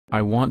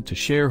I want to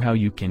share how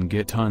you can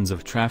get tons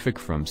of traffic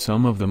from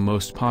some of the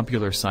most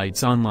popular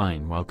sites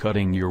online while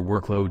cutting your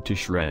workload to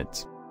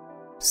shreds.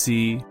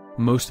 See,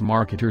 most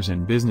marketers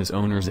and business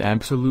owners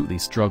absolutely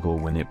struggle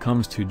when it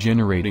comes to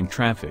generating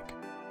traffic.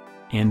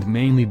 And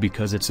mainly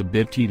because it's a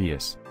bit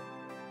tedious.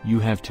 You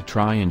have to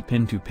try and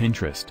pin to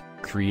Pinterest,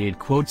 create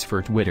quotes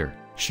for Twitter,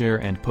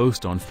 share and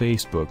post on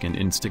Facebook and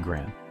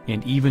Instagram,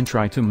 and even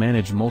try to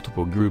manage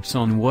multiple groups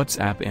on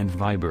WhatsApp and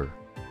Viber.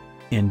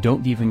 And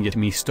don't even get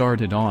me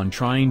started on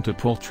trying to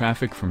pull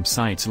traffic from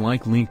sites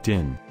like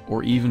LinkedIn,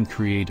 or even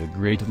create a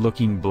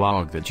great-looking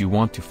blog that you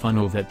want to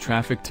funnel that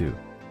traffic to.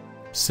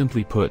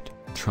 Simply put,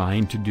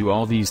 trying to do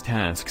all these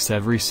tasks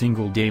every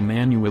single day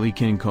manually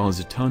can cause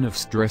a ton of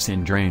stress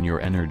and drain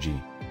your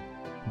energy.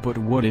 But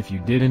what if you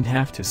didn't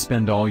have to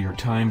spend all your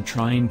time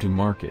trying to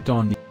market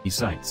on these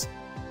sites?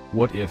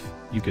 What if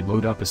you could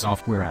load up a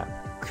software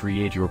app,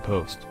 create your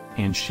post,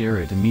 and share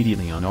it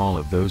immediately on all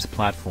of those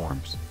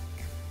platforms?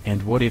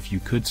 And what if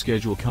you could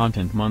schedule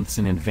content months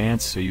in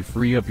advance so you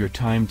free up your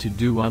time to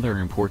do other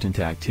important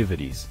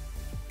activities?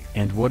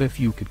 And what if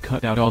you could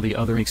cut out all the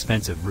other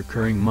expensive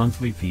recurring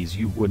monthly fees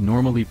you would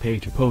normally pay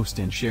to post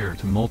and share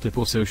to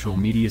multiple social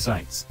media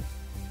sites?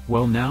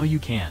 Well, now you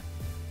can.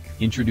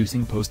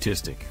 Introducing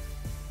Postistic,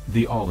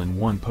 the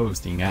all-in-one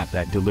posting app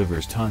that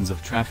delivers tons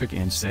of traffic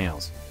and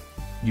sales.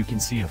 You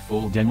can see a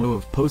full demo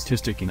of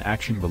Postistic in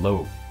action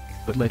below.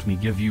 But let me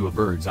give you a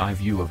bird's eye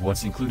view of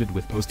what's included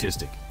with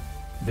Postistic.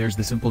 There's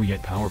the simple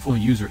yet powerful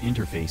user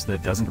interface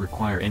that doesn't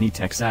require any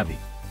tech savvy.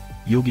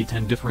 You'll get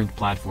 10 different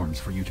platforms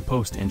for you to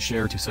post and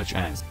share to, such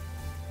as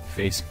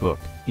Facebook,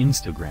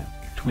 Instagram,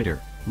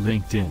 Twitter,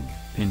 LinkedIn,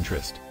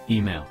 Pinterest,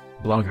 email,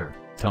 Blogger,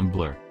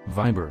 Tumblr,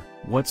 Viber,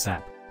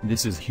 WhatsApp.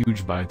 This is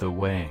huge, by the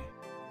way.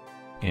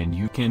 And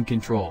you can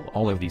control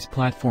all of these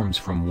platforms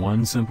from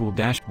one simple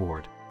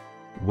dashboard.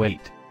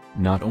 Wait,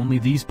 not only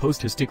these,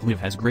 Postistic Live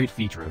has great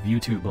feature of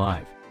YouTube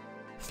Live.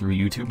 Through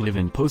YouTube Live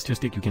and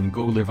Postistic you can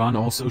go live on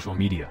all social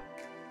media.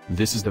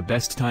 This is the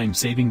best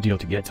time-saving deal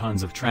to get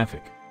tons of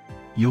traffic.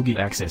 You'll get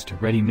access to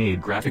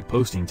ready-made graphic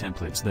posting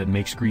templates that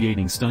makes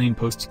creating stunning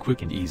posts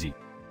quick and easy.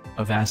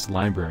 A vast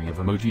library of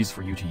emojis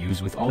for you to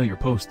use with all your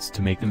posts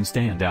to make them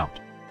stand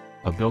out.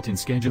 A built-in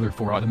scheduler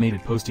for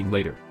automated posting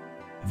later.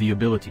 The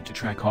ability to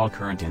track all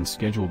current and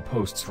scheduled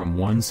posts from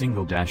one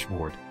single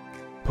dashboard.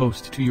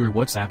 Post to your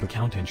WhatsApp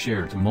account and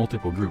share to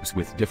multiple groups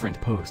with different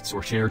posts,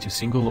 or share to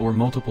single or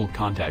multiple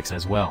contacts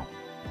as well.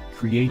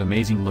 Create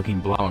amazing looking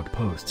blog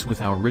posts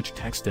with our rich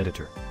text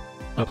editor.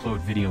 Upload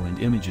video and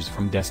images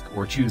from desk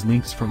or choose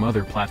links from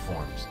other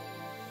platforms.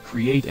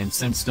 Create and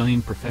send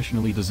stunning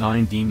professionally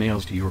designed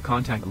emails to your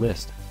contact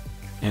list.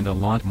 And a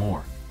lot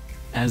more.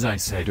 As I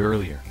said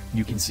earlier,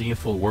 you can see a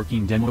full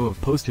working demo of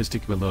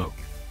Postistic below.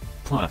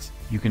 Plus,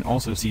 you can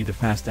also see the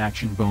fast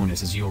action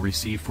bonuses you'll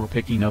receive for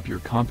picking up your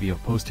copy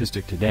of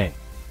Postistic today.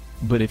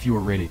 But if you're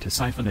ready to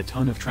siphon a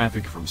ton of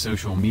traffic from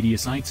social media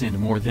sites and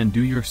more, then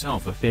do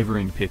yourself a favor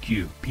and pick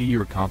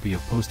your copy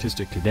of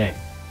Postistic today.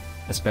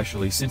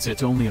 Especially since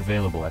it's only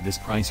available at this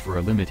price for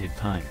a limited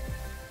time.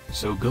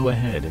 So go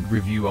ahead and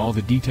review all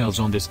the details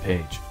on this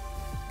page.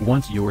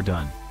 Once you're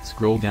done,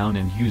 scroll down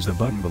and use the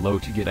button below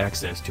to get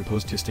access to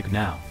Postistic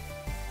now.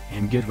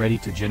 And get ready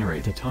to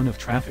generate a ton of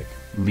traffic,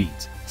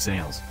 leads,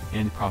 sales,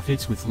 and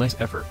profits with less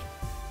effort.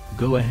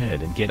 Go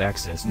ahead and get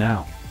access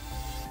now.